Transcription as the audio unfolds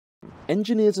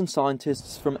Engineers and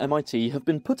scientists from MIT have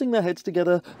been putting their heads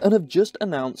together and have just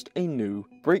announced a new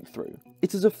breakthrough.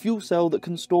 It is a fuel cell that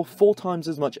can store 4 times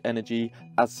as much energy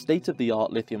as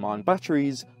state-of-the-art lithium-ion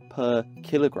batteries per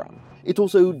kilogram. It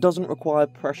also doesn't require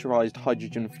pressurized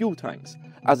hydrogen fuel tanks,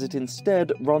 as it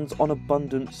instead runs on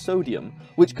abundant sodium,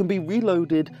 which can be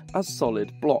reloaded as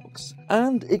solid blocks.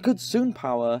 And it could soon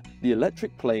power the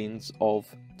electric planes of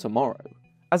tomorrow.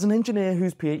 As an engineer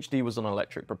whose PhD was on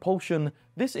electric propulsion,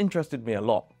 this interested me a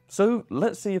lot, so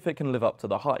let's see if it can live up to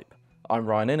the hype. I'm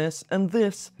Ryan Innes, and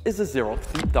this is the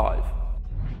Zeroth Deep Dive.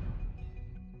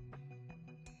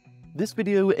 This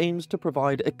video aims to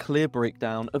provide a clear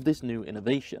breakdown of this new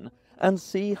innovation, and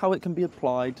see how it can be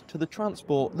applied to the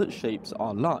transport that shapes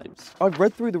our lives. I've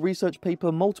read through the research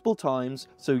paper multiple times,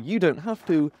 so you don't have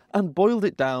to, and boiled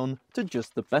it down to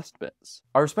just the best bits.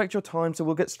 I respect your time, so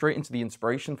we'll get straight into the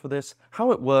inspiration for this,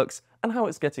 how it works, and how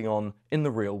it's getting on in the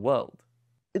real world.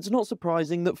 It's not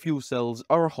surprising that fuel cells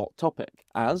are a hot topic,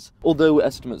 as, although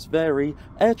estimates vary,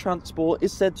 air transport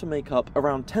is said to make up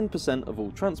around 10% of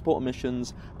all transport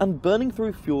emissions, and burning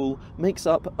through fuel makes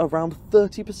up around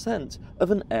 30%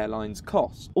 of an airline's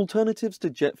cost. Alternatives to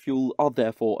jet fuel are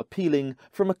therefore appealing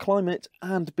from a climate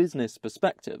and business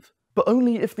perspective. But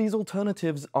only if these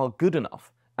alternatives are good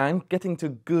enough, and getting to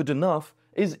good enough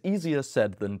is easier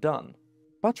said than done.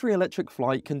 Battery electric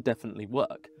flight can definitely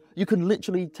work. You can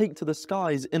literally take to the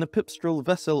skies in a Pipistrel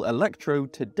vessel Electro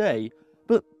today,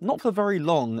 but not for very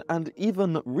long, and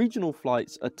even regional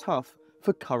flights are tough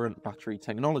for current battery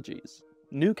technologies.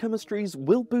 New chemistries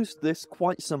will boost this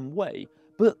quite some way,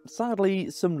 but sadly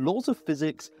some laws of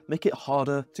physics make it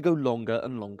harder to go longer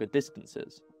and longer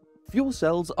distances. Fuel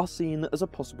cells are seen as a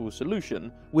possible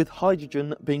solution, with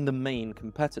hydrogen being the main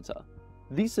competitor.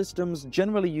 These systems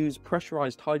generally use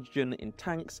pressurized hydrogen in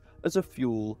tanks as a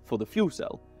fuel for the fuel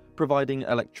cell, providing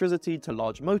electricity to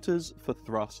large motors for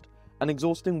thrust and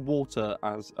exhausting water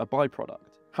as a byproduct.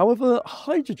 However,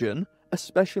 hydrogen,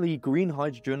 especially green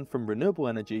hydrogen from renewable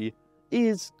energy,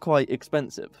 is quite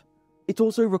expensive. It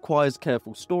also requires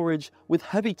careful storage with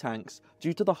heavy tanks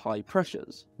due to the high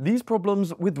pressures. These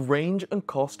problems with range and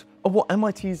cost are what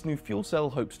MIT's new fuel cell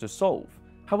hopes to solve.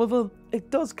 However, it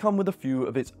does come with a few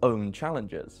of its own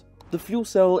challenges. The fuel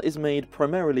cell is made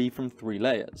primarily from 3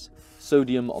 layers: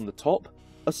 sodium on the top,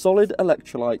 a solid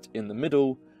electrolyte in the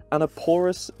middle, and a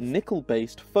porous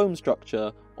nickel-based foam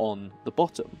structure on the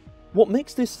bottom. What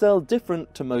makes this cell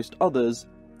different to most others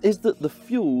is that the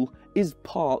fuel is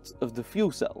part of the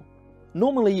fuel cell.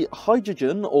 Normally,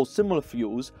 hydrogen or similar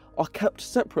fuels are kept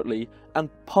separately and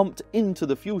pumped into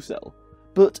the fuel cell,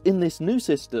 but in this new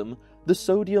system, the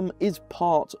sodium is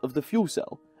part of the fuel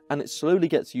cell, and it slowly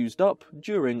gets used up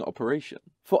during operation.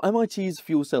 For MIT's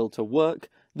fuel cell to work,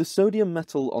 the sodium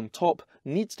metal on top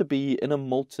needs to be in a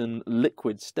molten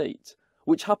liquid state,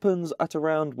 which happens at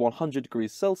around 100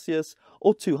 degrees Celsius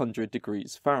or 200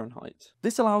 degrees Fahrenheit.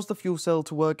 This allows the fuel cell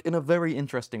to work in a very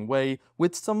interesting way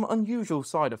with some unusual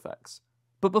side effects.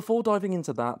 But before diving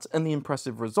into that and the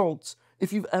impressive results,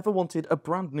 if you've ever wanted a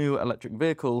brand new electric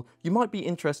vehicle, you might be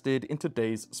interested in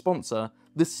today's sponsor,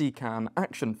 the CCAN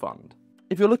Action Fund.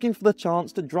 If you're looking for the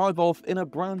chance to drive off in a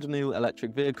brand new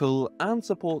electric vehicle and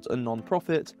support a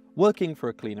non-profit working for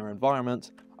a cleaner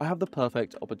environment, I have the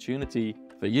perfect opportunity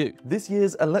for you. This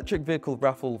year's electric vehicle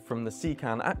raffle from the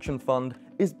CCAN Action Fund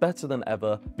is better than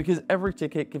ever because every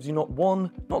ticket gives you not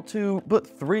 1, not 2, but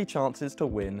 3 chances to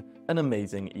win an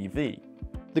amazing EV.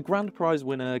 The grand prize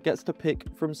winner gets to pick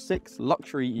from 6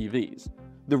 luxury EVs: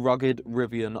 the rugged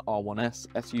Rivian R1S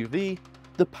SUV,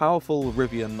 the powerful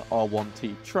Rivian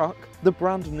R1T truck, the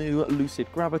brand new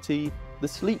Lucid Gravity, the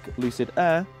sleek Lucid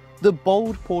Air, the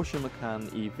bold Porsche Macan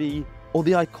EV, or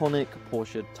the iconic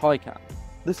Porsche Taycan.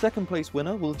 The second place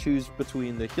winner will choose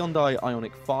between the Hyundai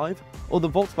Ioniq 5 or the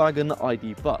Volkswagen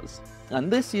ID Buzz. And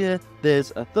this year,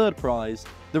 there's a third prize,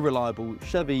 the reliable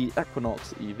Chevy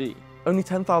Equinox EV. Only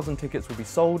 10,000 tickets will be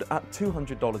sold at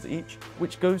 $200 each,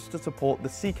 which goes to support the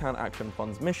CCAN Action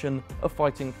Fund's mission of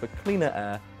fighting for cleaner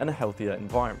air and a healthier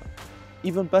environment.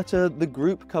 Even better, the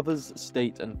group covers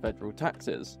state and federal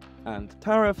taxes. And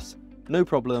tariffs? No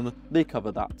problem, they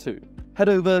cover that too. Head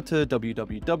over to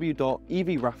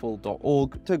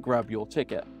www.evraffle.org to grab your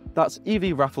ticket. That's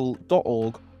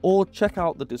evraffle.org, or check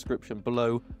out the description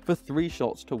below for 3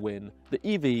 shots to win the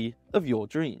EV of your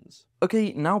dreams.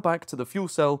 Okay, now back to the fuel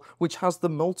cell, which has the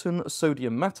molten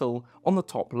sodium metal on the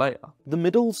top layer. The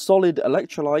middle solid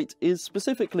electrolyte is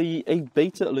specifically a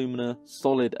beta alumina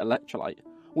solid electrolyte,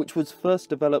 which was first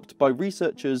developed by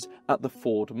researchers at the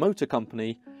Ford Motor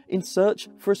Company in search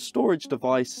for a storage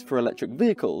device for electric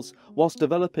vehicles whilst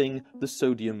developing the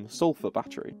sodium-sulfur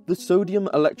battery. The sodium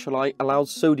electrolyte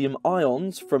allows sodium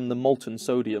ions from the molten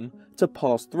sodium to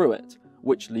pass through it,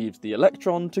 which leaves the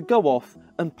electron to go off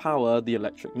and power the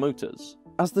electric motors.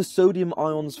 As the sodium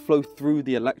ions flow through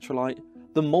the electrolyte,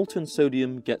 the molten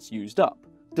sodium gets used up,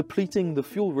 depleting the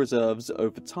fuel reserves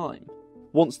over time.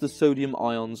 Once the sodium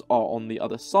ions are on the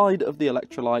other side of the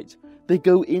electrolyte, they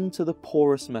go into the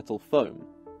porous metal foam.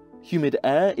 Humid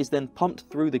air is then pumped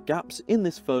through the gaps in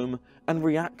this foam and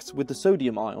reacts with the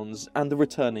sodium ions and the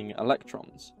returning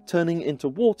electrons, turning into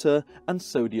water and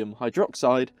sodium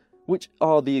hydroxide, which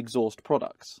are the exhaust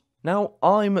products. Now,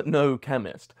 I'm no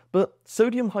chemist, but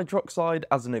sodium hydroxide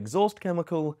as an exhaust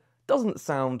chemical doesn't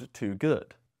sound too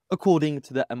good. According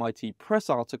to the MIT Press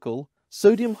article,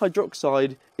 sodium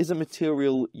hydroxide is a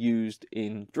material used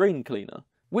in drain cleaner.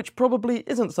 Which probably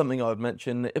isn't something I would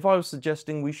mention if I was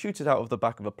suggesting we shoot it out of the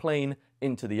back of a plane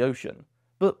into the ocean.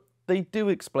 But they do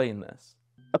explain this.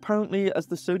 Apparently, as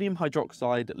the sodium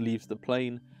hydroxide leaves the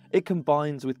plane, it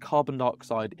combines with carbon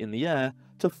dioxide in the air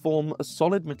to form a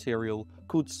solid material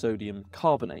called sodium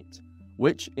carbonate,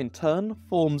 which in turn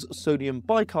forms sodium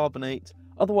bicarbonate,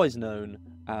 otherwise known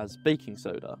as baking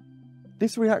soda.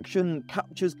 This reaction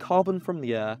captures carbon from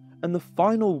the air, and the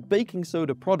final baking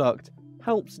soda product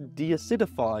helps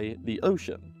deacidify the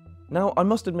ocean. Now, I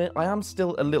must admit, I am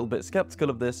still a little bit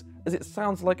skeptical of this, as it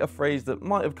sounds like a phrase that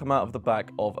might have come out of the back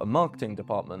of a marketing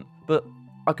department, but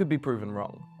I could be proven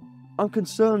wrong. I'm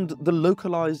concerned the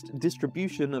localized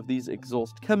distribution of these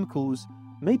exhaust chemicals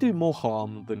may do more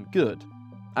harm than good,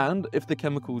 and if the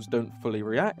chemicals don't fully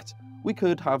react, we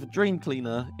could have drain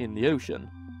cleaner in the ocean.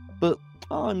 But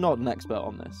I'm not an expert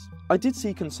on this. I did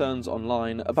see concerns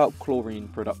online about chlorine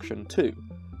production too,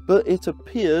 but it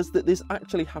appears that this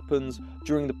actually happens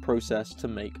during the process to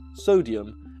make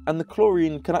sodium, and the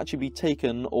chlorine can actually be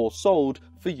taken or sold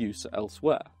for use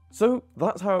elsewhere. So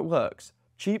that's how it works.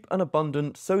 Cheap and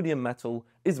abundant sodium metal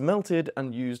is melted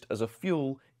and used as a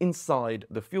fuel inside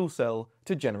the fuel cell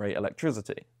to generate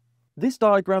electricity. This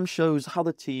diagram shows how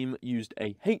the team used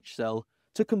a H cell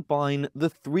to combine the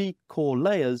three core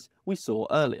layers we saw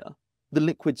earlier. The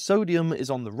liquid sodium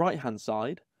is on the right hand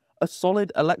side, a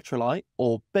solid electrolyte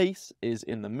or base is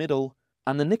in the middle,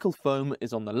 and the nickel foam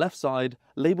is on the left side,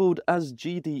 labelled as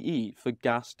GDE for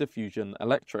gas diffusion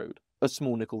electrode. A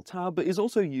small nickel tab is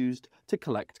also used to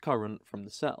collect current from the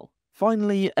cell.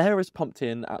 Finally, air is pumped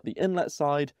in at the inlet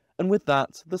side, and with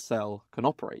that, the cell can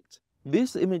operate.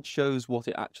 This image shows what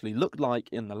it actually looked like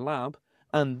in the lab,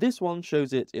 and this one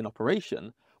shows it in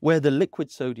operation, where the liquid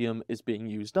sodium is being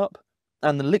used up,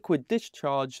 and the liquid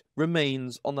discharge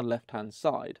remains on the left-hand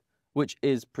side, which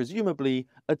is presumably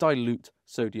a dilute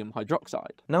sodium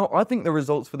hydroxide. Now, I think the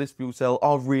results for this fuel cell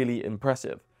are really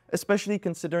impressive, especially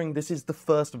considering this is the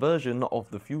first version of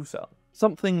the fuel cell.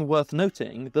 Something worth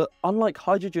noting that unlike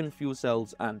hydrogen fuel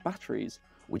cells and batteries,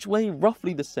 which weigh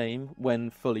roughly the same when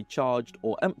fully charged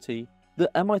or empty, the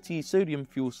MIT sodium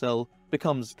fuel cell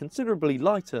becomes considerably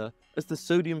lighter as the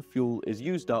sodium fuel is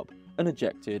used up and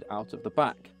ejected out of the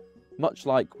back, much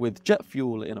like with jet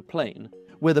fuel in a plane,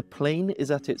 where the plane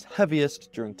is at its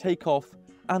heaviest during takeoff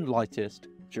and lightest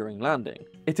during landing.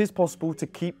 It is possible to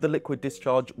keep the liquid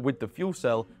discharge with the fuel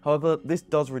cell, however, this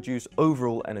does reduce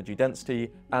overall energy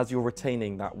density as you're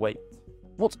retaining that weight.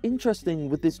 What's interesting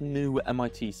with this new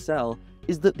MIT cell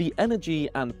is that the energy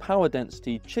and power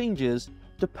density changes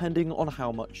depending on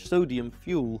how much sodium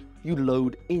fuel you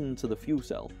load into the fuel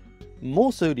cell.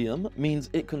 More sodium means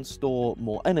it can store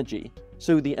more energy,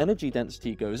 so the energy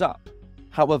density goes up.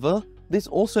 However, this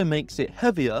also makes it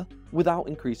heavier without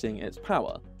increasing its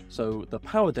power, so the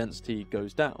power density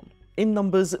goes down. In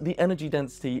numbers, the energy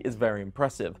density is very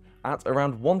impressive, at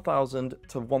around 1000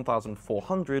 to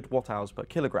 1400 watt-hours per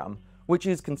kilogram, which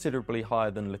is considerably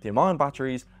higher than lithium-ion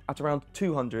batteries at around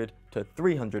 200 to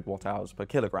 300 watt-hours per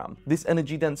kilogram. This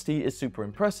energy density is super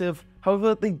impressive,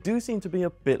 however, they do seem to be a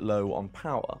bit low on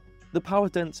power. The power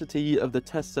density of the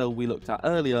test cell we looked at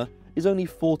earlier is only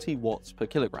 40 watts per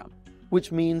kilogram,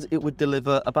 which means it would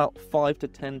deliver about 5 to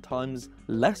 10 times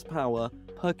less power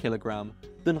per kilogram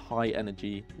than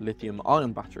high-energy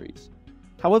lithium-ion batteries.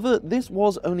 However, this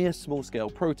was only a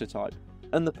small-scale prototype,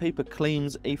 and the paper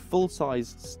claims a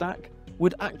full-sized stack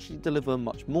would actually deliver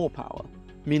much more power,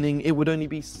 meaning it would only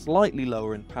be slightly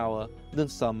lower in power than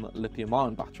some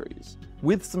lithium-ion batteries.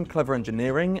 With some clever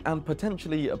engineering and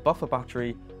potentially a buffer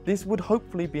battery, this would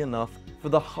hopefully be enough for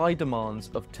the high demands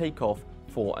of takeoff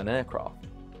for an aircraft.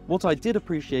 What I did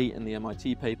appreciate in the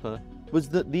MIT paper was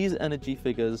that these energy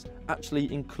figures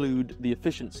actually include the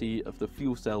efficiency of the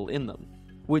fuel cell in them,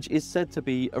 which is said to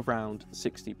be around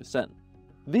 60%.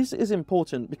 This is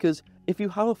important because if you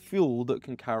have a fuel that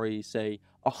can carry, say,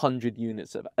 100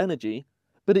 units of energy,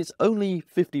 but it's only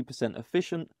 50%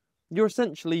 efficient, you're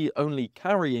essentially only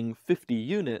carrying 50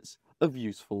 units of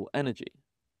useful energy.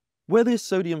 Where this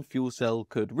sodium fuel cell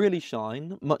could really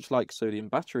shine, much like sodium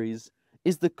batteries,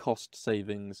 is the cost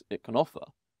savings it can offer.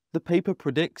 The paper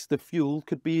predicts the fuel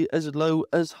could be as low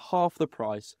as half the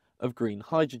price of green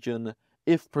hydrogen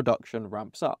if production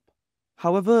ramps up.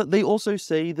 However, they also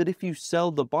say that if you sell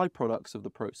the byproducts of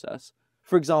the process,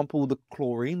 for example the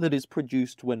chlorine that is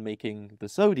produced when making the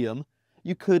sodium,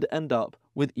 you could end up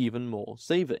with even more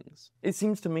savings. It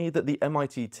seems to me that the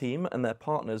MIT team and their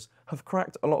partners have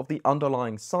cracked a lot of the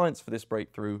underlying science for this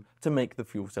breakthrough to make the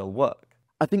fuel cell work.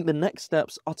 I think the next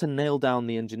steps are to nail down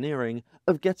the engineering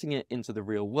of getting it into the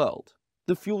real world.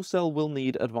 The fuel cell will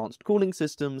need advanced cooling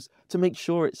systems to make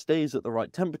sure it stays at the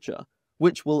right temperature,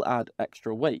 which will add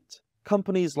extra weight.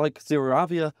 Companies like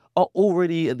ZeroAvia are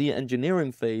already at the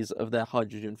engineering phase of their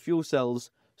hydrogen fuel cells,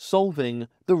 solving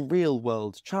the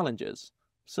real-world challenges.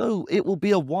 So it will be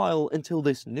a while until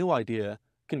this new idea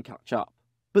can catch up.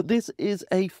 But this is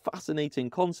a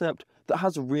fascinating concept that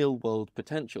has real-world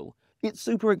potential. It's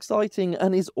super exciting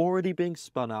and is already being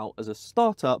spun out as a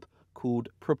startup called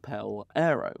Propel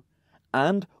Aero.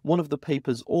 And one of the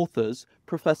paper's authors,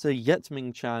 Professor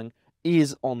Yetming Chang,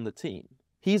 is on the team.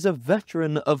 He's a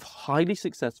veteran of highly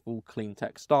successful clean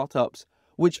tech startups,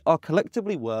 which are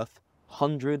collectively worth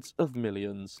hundreds of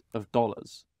millions of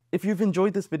dollars. If you've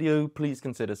enjoyed this video, please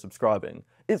consider subscribing.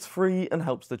 It's free and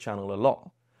helps the channel a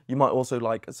lot. You might also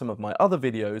like some of my other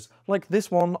videos, like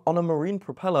this one on a marine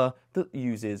propeller that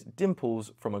uses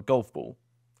dimples from a golf ball.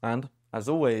 And, as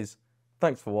always,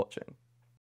 thanks for watching.